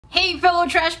Hey fellow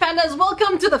Trash Pandas,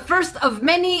 welcome to the first of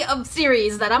many of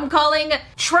series that I'm calling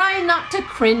Try Not to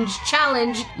Cringe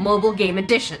Challenge Mobile Game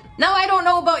Edition. Now I don't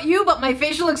know about you, but my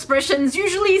facial expressions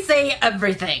usually say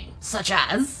everything. Such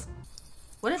as...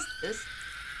 What is this?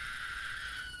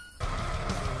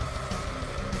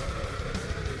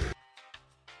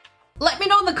 Let me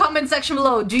know in the comment section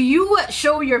below, do you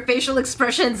show your facial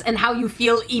expressions and how you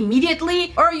feel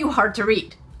immediately, or are you hard to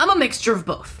read? I'm a mixture of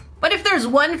both. But if there's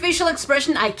one facial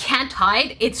expression I can't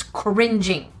hide, it's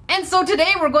cringing. And so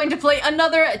today we're going to play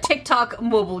another TikTok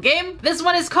mobile game. This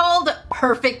one is called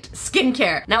Perfect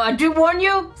Skincare. Now I do warn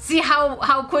you, see how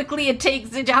quickly it takes,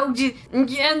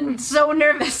 I'm so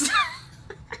nervous.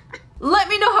 Let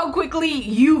me know how quickly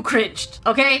you cringed,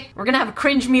 okay? We're gonna have a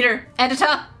cringe meter.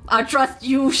 Editor, I trust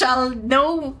you shall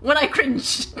know when I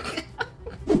cringe.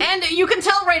 And you can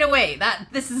tell right away that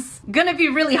this is gonna be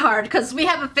really hard because we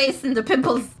have a face and the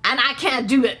pimples and I can't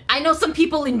do it. I know some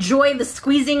people enjoy the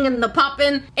squeezing and the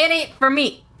popping. It ain't for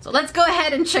me. So let's go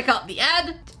ahead and check out the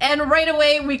ad. And right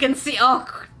away we can see,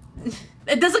 oh,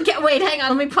 it doesn't get, wait, hang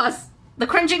on, let me pause. The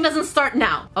cringing doesn't start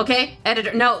now, okay?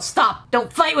 Editor, no, stop,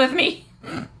 don't fight with me.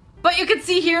 But you can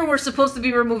see here we're supposed to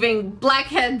be removing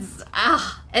blackheads,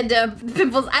 and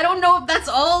pimples. I don't know if that's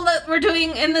all that we're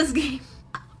doing in this game.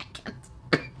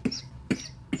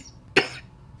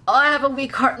 Oh, I have a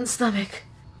weak heart and stomach.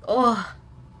 Oh,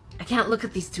 I can't look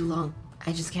at these too long.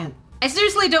 I just can't. I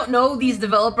seriously don't know these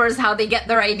developers, how they get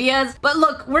their ideas, but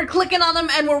look, we're clicking on them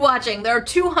and we're watching. There are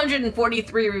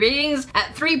 243 ratings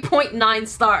at 3.9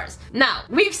 stars. Now,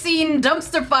 we've seen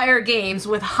dumpster fire games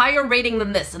with higher rating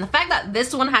than this, and the fact that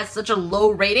this one has such a low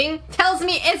rating tells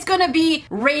me it's gonna be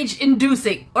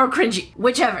rage-inducing or cringy,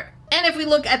 whichever. And if we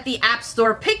look at the App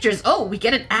Store pictures, oh, we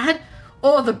get an ad?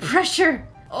 Oh, the pressure.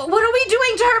 Oh, what are we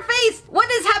doing to her face? What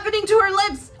is happening to her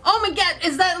lips? Oh my god,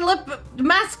 is that a lip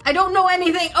mask? I don't know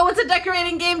anything. Oh, it's a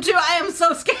decorating game too. I am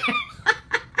so scared.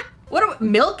 What are we,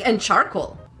 milk and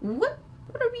charcoal? What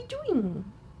are we doing?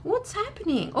 What's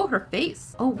happening? Oh, her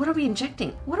face. Oh, what are we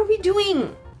injecting? What are we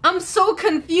doing? I'm so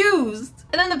confused.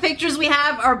 And then the pictures we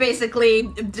have are basically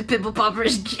the pimple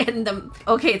poppers getting them.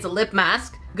 Okay, it's a lip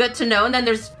mask. Good to know. And then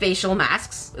there's facial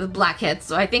masks with blackheads.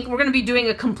 So I think we're gonna be doing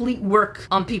a complete work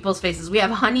on people's faces. We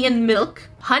have honey and milk,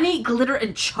 honey, glitter,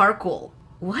 and charcoal.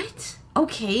 What?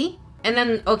 Okay. And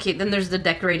then, okay, then there's the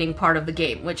decorating part of the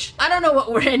game, which I don't know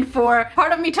what we're in for.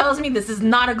 Part of me tells me this is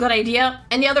not a good idea.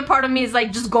 And the other part of me is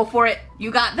like, just go for it.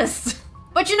 You got this.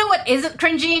 But you know what isn't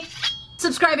cringy?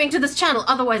 Subscribing to this channel,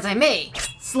 otherwise I may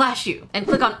slash you. And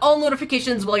click on all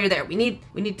notifications while you're there. We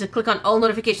need to click on all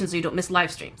notifications so you don't miss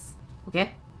live streams.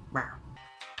 Okay?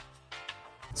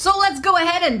 So let's go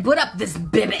ahead and boot up this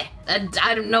baby.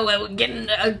 I don't know, we're getting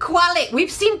Quali.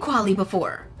 We've seen Quali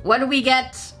before. What do we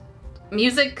get?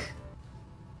 Music?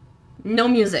 No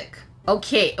music.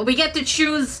 Okay, we get to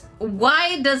choose.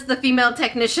 Why does the female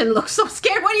technician look so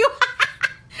scared? What are you?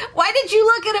 Why did you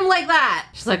look at him like that?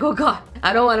 She's like, oh god,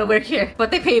 I don't want to work here.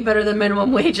 But they pay better than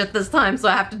minimum wage at this time, so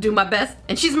I have to do my best.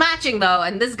 And she's matching though,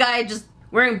 and this guy just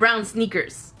wearing brown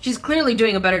sneakers. She's clearly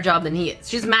doing a better job than he is.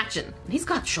 She's matching. And he's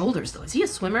got shoulders though. Is he a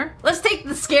swimmer? Let's take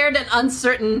the scared and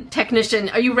uncertain technician.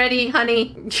 Are you ready,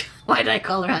 honey? Why did I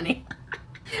call her honey?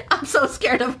 I'm so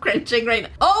scared of cringing right now.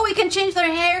 Oh, we can change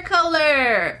their hair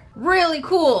color. Really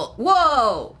cool.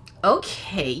 Whoa.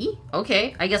 Okay.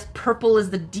 Okay. I guess purple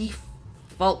is the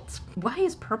default. Why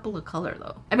is purple a color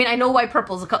though? I mean, I know why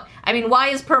purple is a color. I mean, why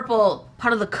is purple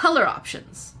part of the color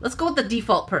options? Let's go with the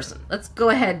default person. Let's go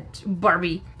ahead,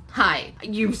 Barbie. Hi,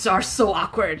 you are so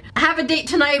awkward. I have a date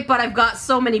tonight, but I've got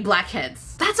so many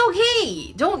blackheads. That's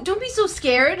okay. Don't be so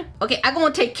scared. Okay, I'm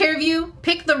gonna take care of you.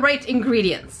 Pick the right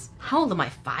ingredients. How old am I?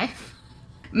 5?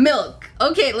 Milk.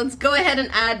 Okay, let's go ahead and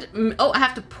add. Oh, I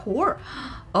have to pour.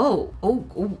 Oh,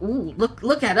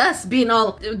 look at us being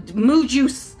all moo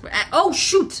juice. Oh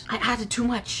shoot, I added too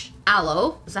much.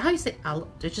 Aloe. Is that how you say aloe?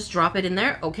 Just drop it in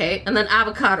there. Okay, and then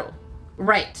avocado.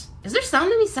 Right. Is there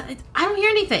sound any sound? I don't hear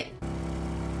anything.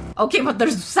 Okay, but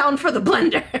there's sound for the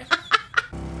blender.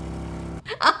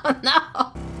 Oh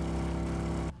no.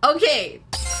 Okay.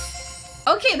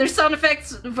 Okay, there's sound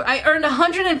effects. I earned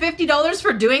 $150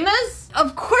 for doing this?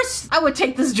 Of course I would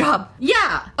take this job.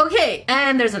 Yeah. Okay,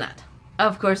 and there's an ad.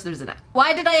 Of course there's an ad.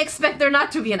 Why did I expect there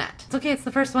not to be an ad? It's okay, it's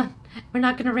the first one. We're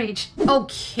not gonna rage.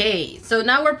 Okay, so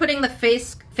now we're putting the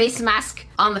face mask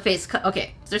on the face.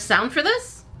 Okay, is there sound for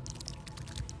this?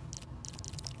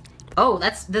 Oh,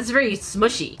 that's very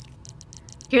smushy.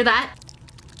 Hear that?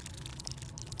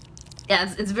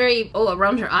 Yeah, it's very, oh,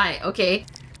 around her eye, okay.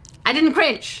 I didn't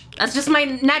cringe. That's just my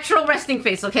natural resting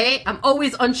face, okay? I'm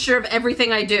always unsure of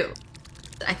everything I do.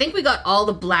 I think we got all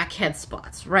the blackhead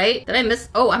spots, right? Did I miss?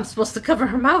 Oh, I'm supposed to cover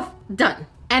her mouth. Done.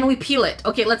 And we peel it.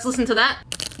 Okay, let's listen to that.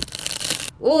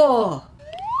 Oh.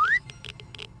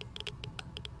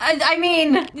 I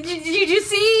mean, did you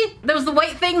see? There was the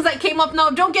white things that came up. No,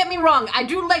 don't get me wrong. I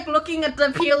do like looking at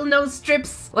the peel nose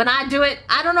strips when I do it.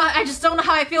 I don't know. I just don't know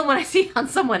how I feel when I see it on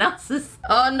someone else's.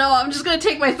 Oh no, I'm just gonna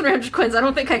take my 300 coins. I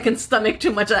don't think I can stomach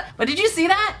too much of that. But did you see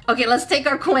that? Okay, let's take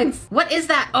our coins. What is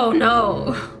that? Oh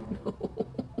no.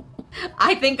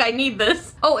 I think I need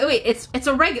this. Oh wait, it's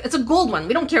a gold one.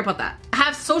 We don't care about that. I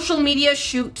have social media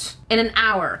shoot in an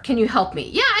hour. Can you help me?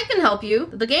 Yeah, I can help you.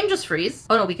 Did the game just freeze?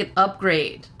 Oh no, we can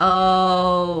upgrade.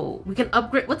 Oh, we can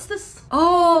upgrade. What's this?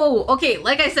 Oh, okay.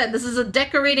 Like I said, this is a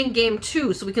decorating game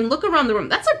too, so we can look around the room.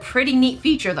 That's a pretty neat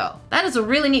feature though. That is a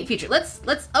really neat feature. Let's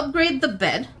upgrade the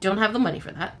bed. Don't have the money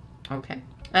for that. Okay.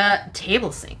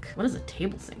 Table sink. What is a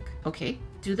table sink? Okay.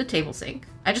 Do the table sink.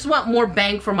 I just want more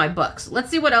bang for my buck. So let's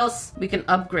see what else we can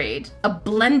upgrade. A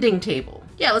blending table.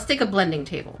 Yeah, let's take a blending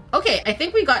table. Okay, I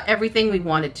think we got everything we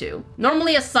wanted to.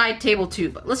 Normally a side table too,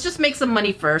 but let's just make some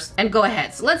money first and go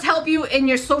ahead. So let's help you in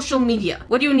your social media.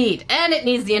 What do you need? And it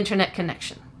needs the internet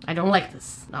connection. I don't like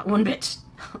this. Not one bit.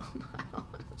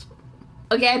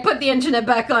 Okay, I put the internet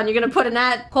back on. You're gonna put an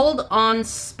ad. Hold on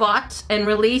spot and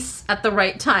release at the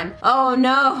right time. Oh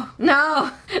no,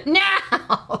 no,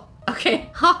 no. Okay,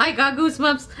 oh, I got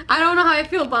goosebumps. I don't know how I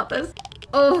feel about this.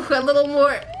 Oh, a little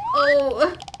more.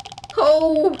 Oh,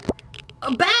 oh,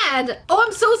 bad. Oh,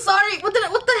 I'm so sorry. What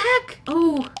the heck?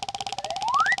 Oh,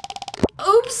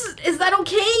 oops, is that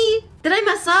okay? Did I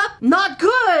mess up? Not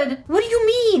good. What do you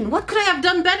mean? What could I have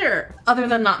done better? Other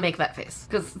than not make that face,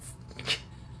 because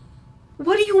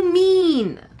what do you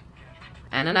mean?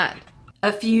 And an ad.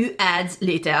 A few ads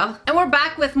later. And we're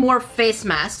back with more face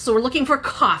masks. So we're looking for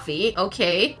coffee.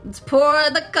 Okay. Let's pour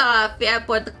the coffee. I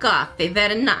poured the coffee.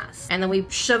 Very nice. And then we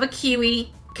shove a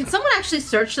kiwi. Can someone actually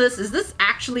search this? Is this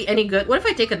actually any good? What if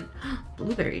I take a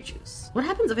blueberry juice? What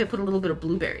happens if I put a little bit of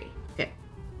blueberry? Okay.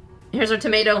 Here's our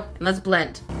tomato. And let's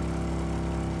blend.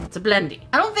 It's a blendy.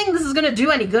 I don't think this is gonna do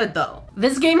any good though.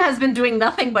 This game has been doing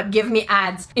nothing but give me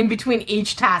ads in between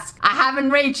each task. I haven't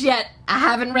raged yet. I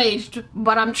haven't raged,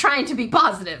 but I'm trying to be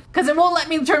positive because it won't let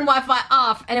me turn Wi-Fi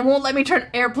off and it won't let me turn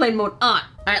airplane mode on.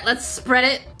 All right, let's spread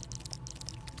it.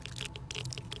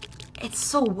 It's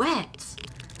so wet.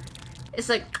 It's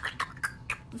like,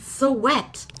 it's so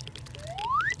wet.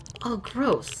 Oh,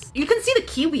 gross. You can see the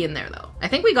kiwi in there though. I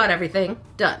think we got everything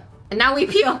done. And now we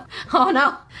peel. Oh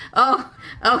no. Oh,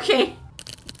 okay.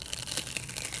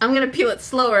 I'm gonna peel it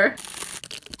slower.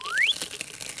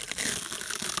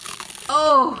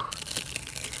 Oh.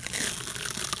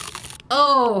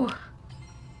 Oh.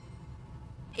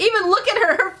 Even look at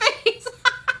her face.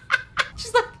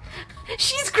 She's like,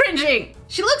 she's cringing.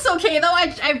 She looks okay though.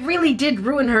 I really did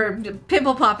ruin her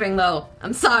pimple popping though.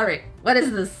 I'm sorry. What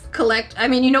is this? Collect? I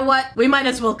mean, you know what? We might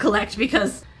as well collect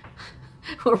because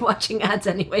we're watching ads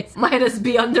anyways. Might as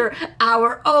be under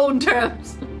our own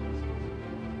terms.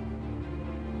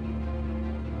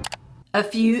 A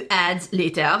few ads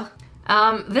later.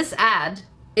 This ad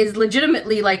is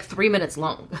legitimately like 3 minutes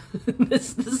long.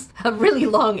 This is a really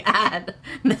long ad.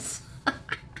 This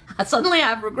I suddenly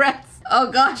have regrets.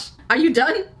 Oh gosh, are you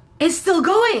done? It's still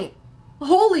going.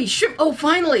 Holy shit. Oh,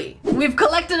 finally. We've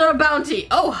collected our bounty.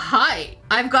 Oh, hi.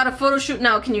 I've got a photo shoot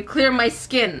now. Can you clear my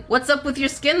skin? What's up with your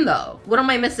skin though? What am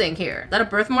I missing here? Is that a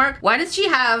birthmark? Why does she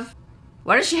have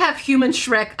human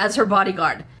Shrek as her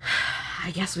bodyguard? I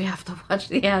guess we have to watch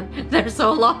the ad. They're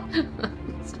so long.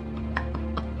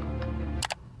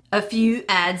 A few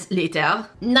ads later.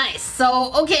 Nice.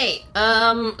 So, okay.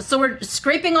 So we're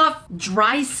scraping off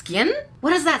dry skin? What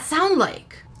does that sound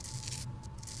like?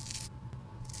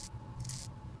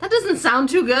 That doesn't sound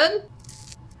too good.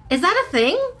 Is that a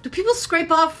thing? Do people scrape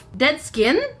off dead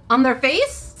skin on their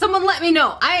face? Someone let me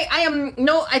know.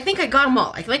 I think I got them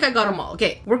all. I think I got them all.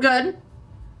 Okay, we're good.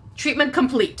 Treatment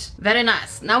complete. Very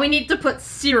nice. Now we need to put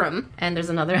serum. And there's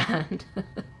another ad.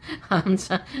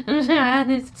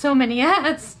 There's so many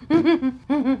ads.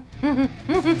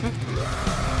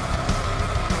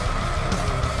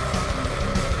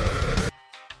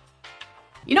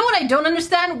 You know what I don't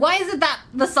understand? Why is it that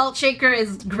the salt shaker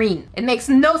is green? It makes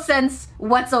no sense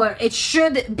whatsoever. It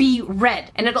should be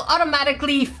red. And it'll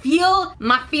automatically feel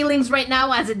my feelings right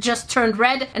now as it just turned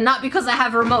red. And not because I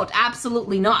have a remote.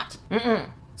 Absolutely not.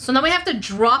 So now we have to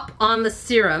drop on the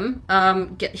serum.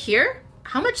 Get here.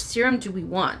 How much serum do we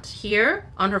want? Here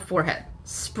on her forehead.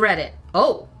 Spread it.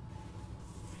 Oh.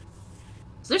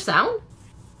 Is there sound?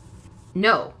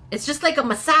 No. It's just like a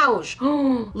massage.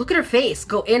 Look at her face.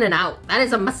 Go in and out. That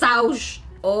is a massage.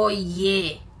 Oh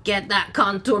yeah. Get that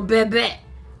contour, baby.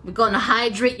 We're gonna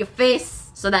hydrate your face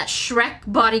so that Shrek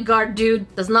bodyguard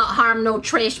dude does not harm no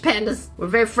trash pandas. We're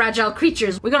very fragile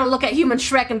creatures. We're gonna look at human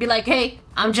Shrek and be like, hey,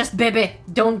 I'm just Bebe.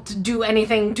 Don't do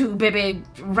anything to Bebe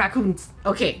raccoons.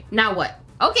 Okay, now what?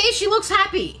 Okay, she looks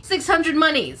happy. 600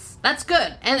 monies. That's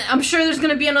good. And I'm sure there's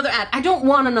gonna be another ad. I don't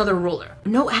want another ruler.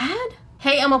 No ad?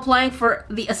 Hey, I'm applying for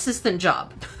the assistant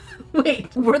job.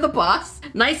 Wait, we're the boss?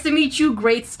 Nice to meet you,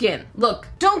 great skin. Look,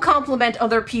 don't compliment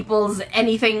other people's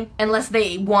anything unless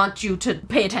they want you to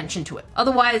pay attention to it.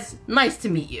 Otherwise, nice to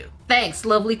meet you. Thanks,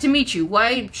 lovely to meet you.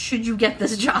 Why should you get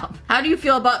this job? How do you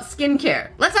feel about skincare?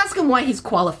 Let's ask him why he's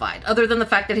qualified, other than the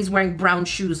fact that he's wearing brown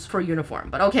shoes for uniform,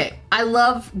 but okay. I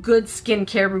love good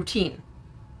skincare routine.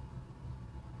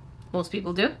 Most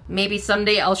people do. Maybe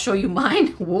someday I'll show you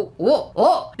mine. Whoa, whoa,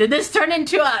 whoa. Did this turn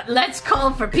into a let's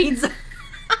call for pizza?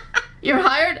 You're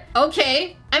hired?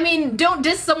 Okay. I mean, don't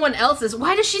diss someone else's.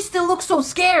 Why does she still look so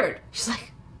scared? She's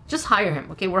like, just hire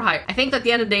him. Okay, we're hired. I think at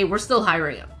the end of the day, we're still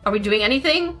hiring him. Are we doing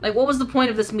anything? Like, what was the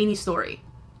point of this mini story?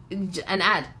 An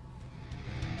ad.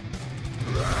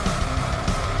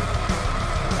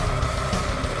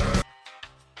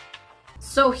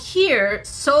 So here,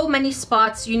 so many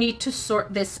spots, you need to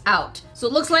sort this out. So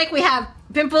it looks like we have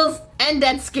pimples and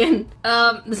dead skin.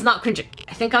 This is not cringing.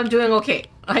 I think I'm doing okay.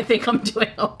 I think I'm doing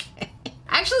okay.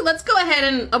 Actually, let's go ahead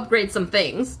and upgrade some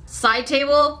things. Side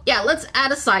table. Yeah, let's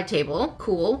add a side table.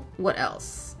 Cool. What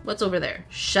else? What's over there?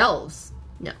 Shelves.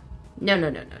 No. No, no,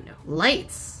 no, no, no.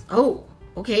 Lights. Oh,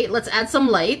 okay. Let's add some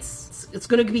lights. It's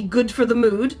gonna be good for the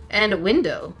mood. And a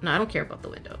window. No, I don't care about the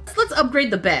window. Let's upgrade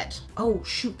the bed. Oh,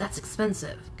 shoot, that's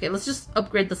expensive. Okay, let's just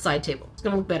upgrade the side table. It's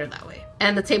gonna look better that way.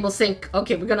 And the table sink.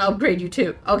 Okay, we're gonna upgrade you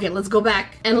too. Okay, let's go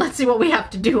back and let's see what we have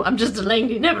to do. I'm just delaying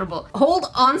the inevitable. Hold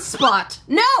on spot.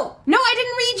 No! No, I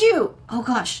didn't read you! Oh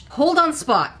gosh. Hold on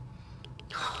spot.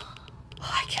 Oh,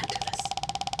 I can't do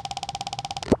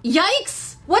this.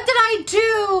 Yikes! What did I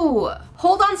do?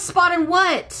 Hold on spot and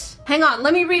what? Hang on,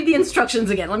 let me read the instructions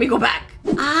again. Let me go back.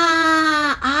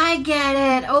 Ah, I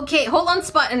get it. Okay, hold on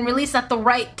spot and release at the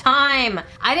right time.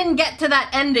 I didn't get to that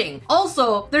ending.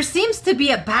 Also, there seems to be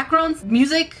a background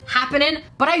music happening,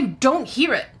 but I don't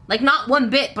hear it. Like, not one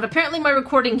bit, but apparently my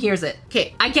recording hears it.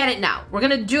 Okay, I get it now. We're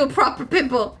gonna do a proper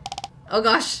pimple. Oh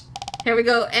gosh, here we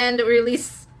go, and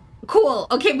release. Cool,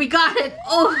 okay, we got it.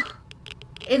 Oh,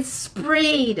 it's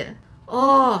sprayed.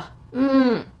 Oh,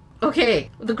 okay,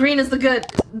 the green is the good.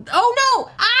 Oh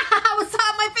no! Ah, I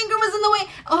thought my finger was in the way.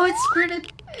 Oh, it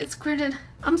squirted. It squirted.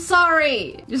 I'm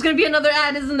sorry. There's gonna be another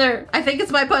ad, isn't there? I think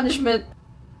it's my punishment.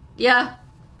 Yeah,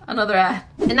 another ad.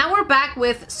 And now we're back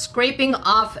with scraping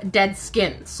off dead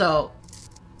skin. So,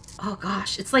 oh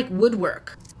gosh, it's like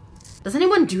woodwork. Does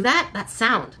anyone do that? That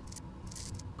sound.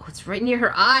 Oh, it's right near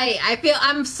her eye. I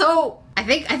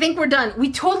think we're done.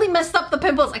 We totally messed up the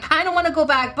pimples. I kind of want to go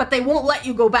back, but they won't let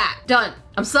you go back. Done.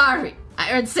 I'm sorry.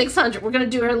 I earned 600. We're gonna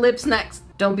do her lips next.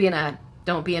 Don't be an ad.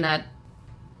 Don't be an ad.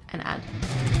 An ad.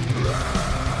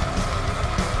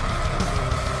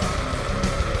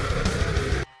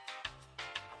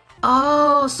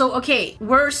 Oh, so okay.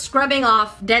 We're scrubbing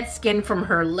off dead skin from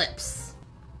her lips.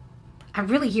 I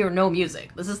really hear no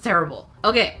music. This is terrible.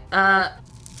 Okay, how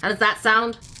does that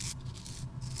sound?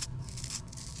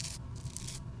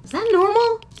 Is that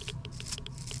normal?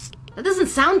 That doesn't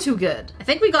sound too good. I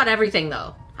think we got everything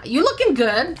though. You looking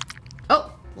good.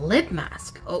 Oh, lip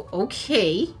mask. Oh,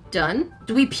 okay. Done.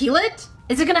 Do we peel it?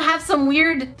 Is it gonna have some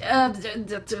weird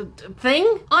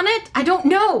thing on it? I don't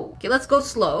know. Okay, let's go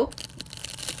slow.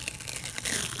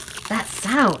 That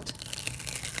sound.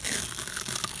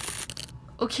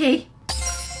 Okay.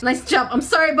 Nice job. I'm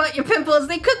sorry about your pimples.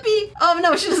 They could be... Oh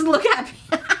no, she doesn't look happy.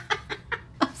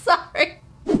 I'm sorry.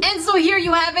 And so here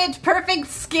you have it. Perfect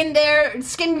skincare.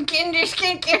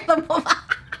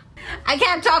 I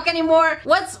can't talk anymore.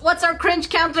 What's our cringe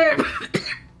counter?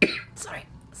 Sorry,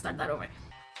 start that over.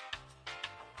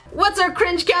 What's our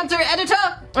cringe counter, editor?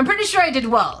 I'm pretty sure I did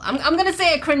well. I'm gonna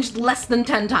say I cringed less than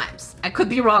 10 times. I could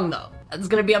be wrong though. It's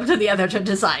gonna be up to the editor to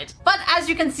decide. But as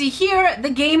you can see here, the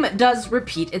game does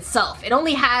repeat itself. It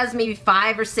only has maybe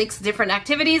 5 or 6 different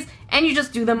activities, and you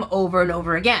just do them over and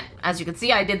over again. As you can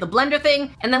see, I did the blender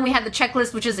thing, and then we had the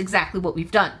checklist, which is exactly what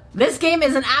we've done. This game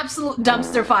is an absolute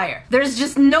dumpster fire. There's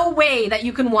just no way that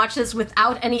you can watch this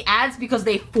without any ads because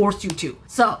they force you to.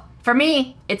 So, for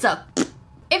me, it's a...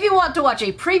 If you want to watch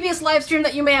a previous live stream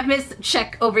that you may have missed,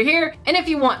 check over here. And if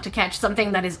you want to catch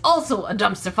something that is also a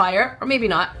dumpster fire, or maybe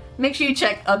not, make sure you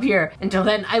check up here. Until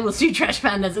then, I will see you trash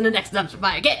pandas in the next dumpster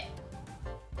fire. Get